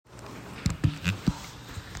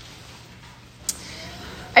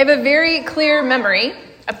I have a very clear memory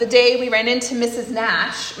of the day we ran into Mrs.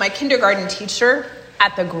 Nash, my kindergarten teacher,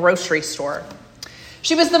 at the grocery store.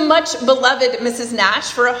 She was the much beloved Mrs.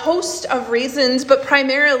 Nash for a host of reasons, but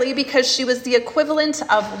primarily because she was the equivalent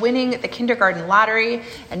of winning the kindergarten lottery,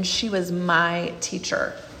 and she was my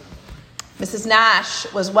teacher. Mrs.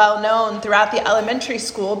 Nash was well known throughout the elementary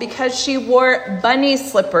school because she wore bunny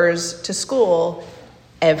slippers to school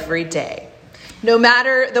every day. No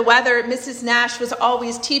matter the weather, Mrs. Nash was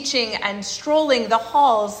always teaching and strolling the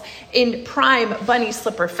halls in prime bunny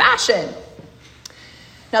slipper fashion.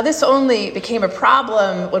 Now, this only became a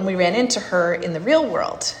problem when we ran into her in the real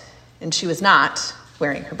world, and she was not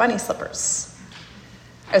wearing her bunny slippers.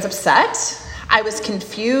 I was upset, I was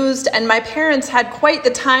confused, and my parents had quite the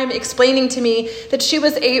time explaining to me that she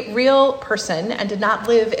was a real person and did not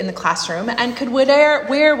live in the classroom and could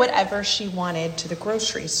wear whatever she wanted to the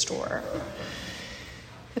grocery store.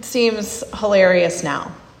 It seems hilarious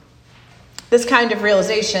now. This kind of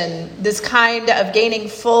realization, this kind of gaining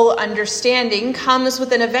full understanding comes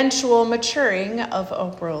with an eventual maturing of a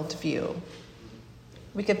worldview.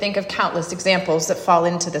 We could think of countless examples that fall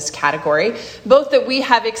into this category, both that we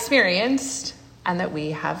have experienced and that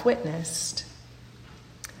we have witnessed.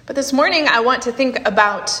 But this morning, I want to think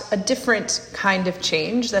about a different kind of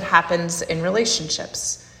change that happens in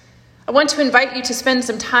relationships. I want to invite you to spend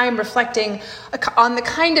some time reflecting on the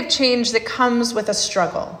kind of change that comes with a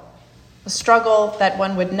struggle that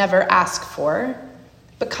one would never ask for,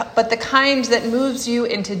 but the kind that moves you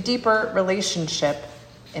into deeper relationship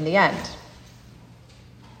in the end.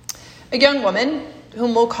 A young woman,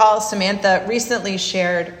 whom we'll call Samantha, recently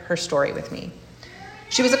shared her story with me.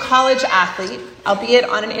 She was a college athlete, albeit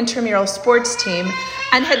on an intramural sports team,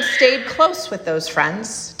 and had stayed close with those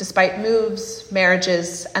friends, despite moves,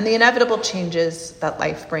 marriages, and the inevitable changes that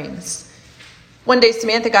life brings. One day,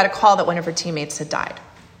 Samantha got a call that one of her teammates had died.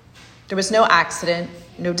 There was no accident,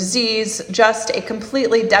 no disease, just a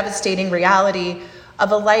completely devastating reality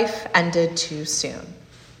of a life ended too soon.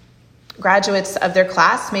 Graduates of their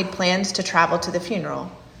class made plans to travel to the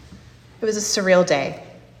funeral. It was a surreal day,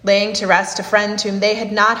 laying to rest a friend whom they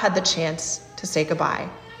had not had the chance to say goodbye.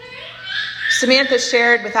 Samantha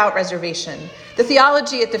shared without reservation. The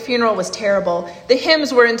theology at the funeral was terrible. The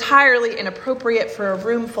hymns were entirely inappropriate for a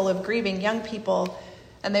room full of grieving young people,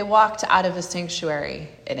 and they walked out of the sanctuary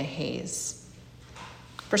in a haze.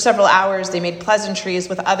 For several hours, they made pleasantries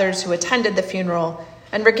with others who attended the funeral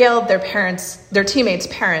and regaled their teammates'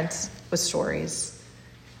 parents with stories.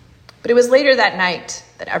 But it was later that night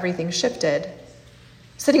that everything shifted.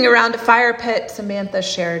 Sitting around a fire pit, Samantha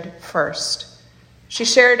shared first. She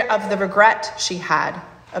shared of the regret she had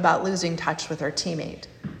about losing touch with her teammate.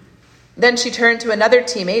 Then she turned to another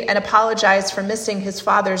teammate and apologized for missing his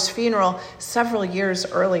father's funeral several years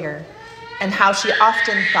earlier, and how she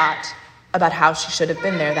often thought about how she should have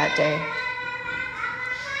been there that day.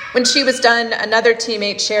 When she was done, another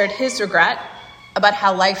teammate shared his regret about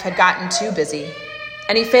how life had gotten too busy,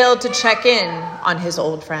 and he failed to check in on his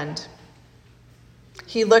old friend.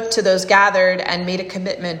 He looked to those gathered and made a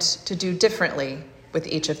commitment to do differently with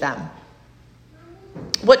each of them.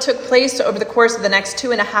 What took place over the course of the next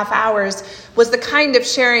 2.5 hours was the kind of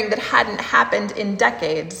sharing that hadn't happened in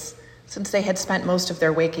decades, since they had spent most of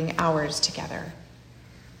their waking hours together.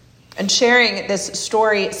 And sharing this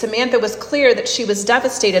story, Samantha was clear that she was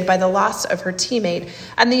devastated by the loss of her teammate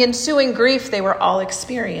and the ensuing grief they were all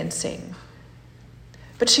experiencing.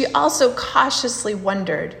 But she also cautiously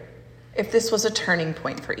wondered if this was a turning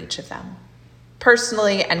point for each of them.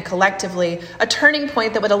 Personally and collectively, a turning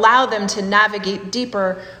point that would allow them to navigate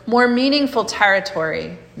deeper, more meaningful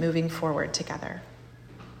territory moving forward together.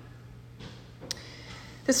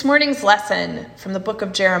 This morning's lesson from the book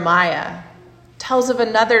of Jeremiah tells of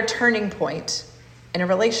another turning point in a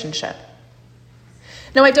relationship.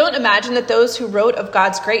 Now, I don't imagine that those who wrote of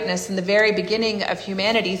God's greatness in the very beginning of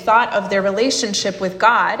humanity thought of their relationship with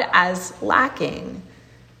God as lacking,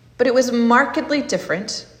 but it was markedly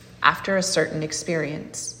different after a certain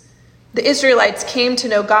experience. The Israelites came to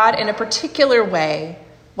know God in a particular way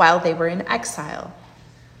while they were in exile.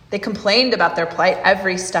 They complained about their plight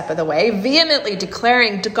every step of the way, vehemently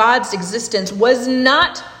declaring God's existence was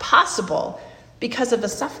not possible because of the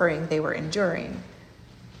suffering they were enduring.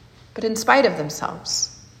 But in spite of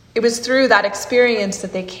themselves, it was through that experience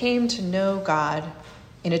that they came to know God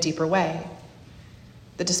in a deeper way.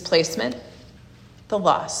 The displacement, the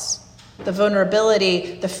loss, the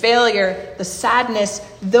vulnerability, the failure, the sadness,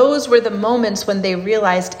 those were the moments when they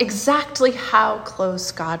realized exactly how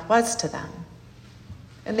close God was to them.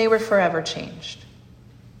 And they were forever changed.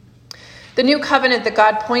 The The new covenant that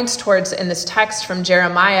God points towards in this text from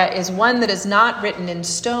Jeremiah is one that is not written in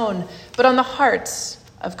stone, but on the hearts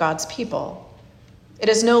of God's people. It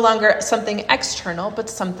is no longer something external, but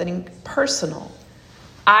something personal.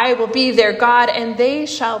 I will be their God, and they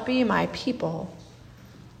shall be my people.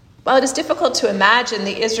 While it is difficult to imagine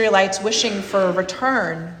the Israelites wishing for a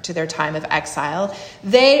return to their time of exile,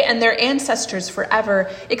 they and their ancestors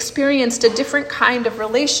forever experienced a different kind of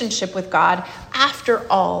relationship with God after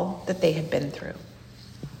all that they had been through.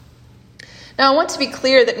 Now, I want to be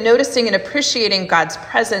clear that noticing and appreciating God's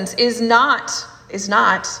presence is not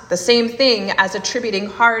the same thing as attributing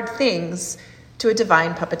hard things to a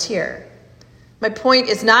divine puppeteer. My point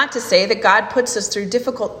is not to say that God puts us through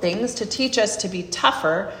difficult things to teach us to be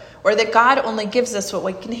tougher, or that God only gives us what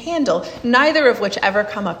we can handle, neither of which ever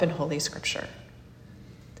come up in Holy Scripture.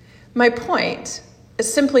 My point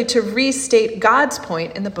is simply to restate God's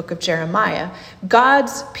point in the book of Jeremiah.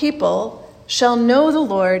 God's people shall know the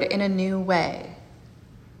Lord in a new way,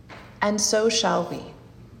 and so shall we.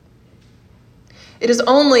 It is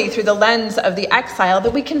only through the lens of the exile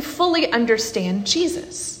that we can fully understand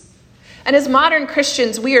Jesus. And as modern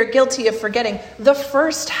Christians, we are guilty of forgetting the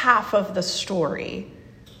first half of the story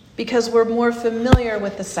because we're more familiar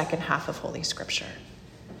with the second half of Holy Scripture.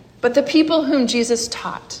 But the people whom Jesus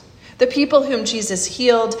taught, the people whom Jesus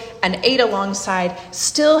healed and ate alongside,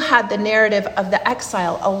 still had the narrative of the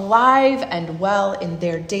exile alive and well in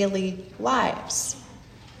their daily lives.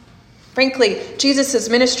 Frankly, Jesus'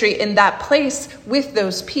 ministry in that place with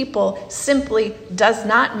those people simply does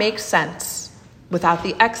not make sense without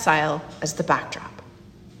the exile as the backdrop.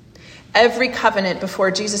 Every covenant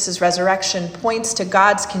before Jesus' resurrection points to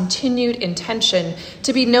God's continued intention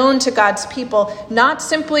to be known to God's people, not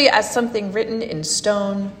simply as something written in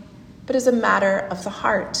stone, but as a matter of the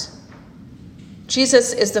heart.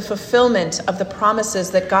 Jesus is the fulfillment of the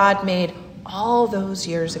promises that God made all those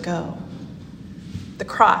years ago. The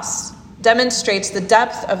cross demonstrates the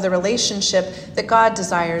depth of the relationship that God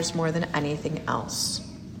desires more than anything else.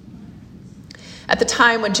 At the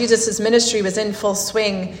time when Jesus' ministry was in full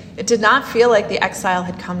swing, it did not feel like the exile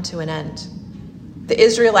had come to an end. The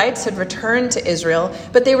Israelites had returned to Israel,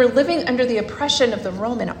 but they were living under the oppression of the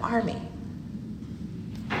Roman army.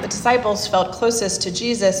 The disciples felt closest to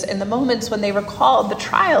Jesus in the moments when they recalled the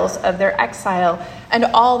trials of their exile and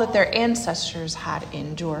all that their ancestors had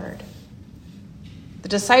endured. The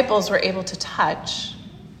disciples were able to touch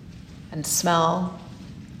and smell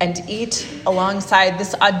and eat alongside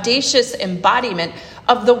this audacious embodiment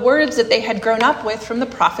of the words that they had grown up with from the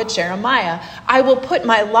prophet Jeremiah. I will put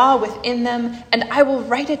my law within them, and I will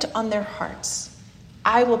write it on their hearts.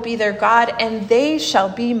 I will be their God, and they shall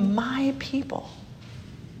be my people.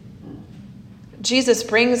 Jesus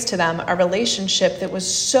brings to them a relationship that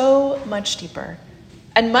was so much deeper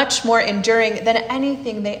and much more enduring than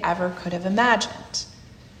anything they ever could have imagined.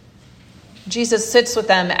 Jesus sits with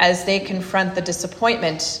them as they confront the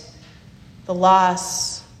disappointment, the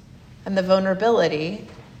loss, and the vulnerability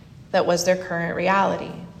that was their current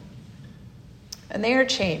reality. And they are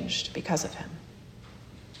changed because of him.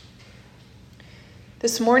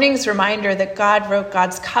 This morning's reminder that God wrote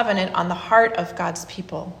God's covenant on the heart of God's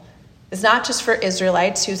people is not just for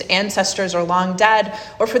Israelites whose ancestors are long dead,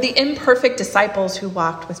 or for the imperfect disciples who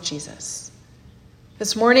walked with Jesus.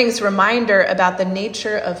 This morning's reminder about the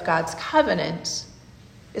nature of God's covenant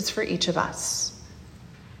is for each of us.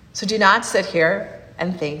 So do not sit here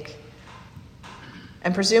and think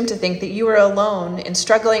and presume to think that you are alone in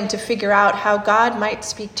struggling to figure out how God might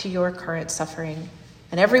speak to your current suffering,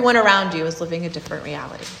 and everyone around you is living a different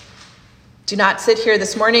reality. Do not sit here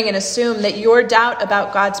this morning and assume that your doubt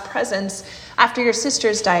about God's presence after your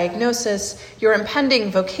sister's diagnosis, your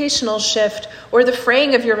impending vocational shift, or the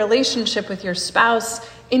fraying of your relationship with your spouse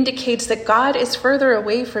indicates that God is further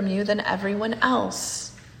away from you than everyone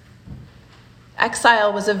else.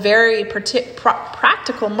 Exile was a very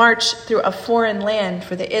practical march through a foreign land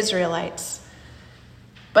for the Israelites.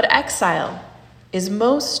 But exile is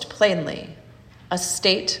most plainly a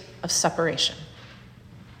state of separation.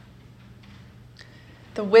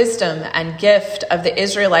 The wisdom and gift of the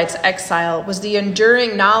Israelites' exile was the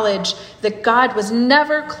enduring knowledge that God was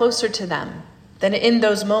never closer to them than in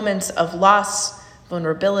those moments of loss,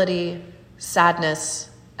 vulnerability, sadness,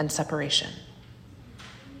 and separation.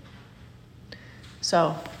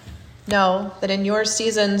 So, know that in your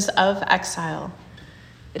seasons of exile,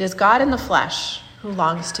 it is God in the flesh who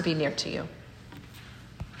longs to be near to you.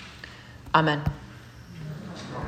 Amen.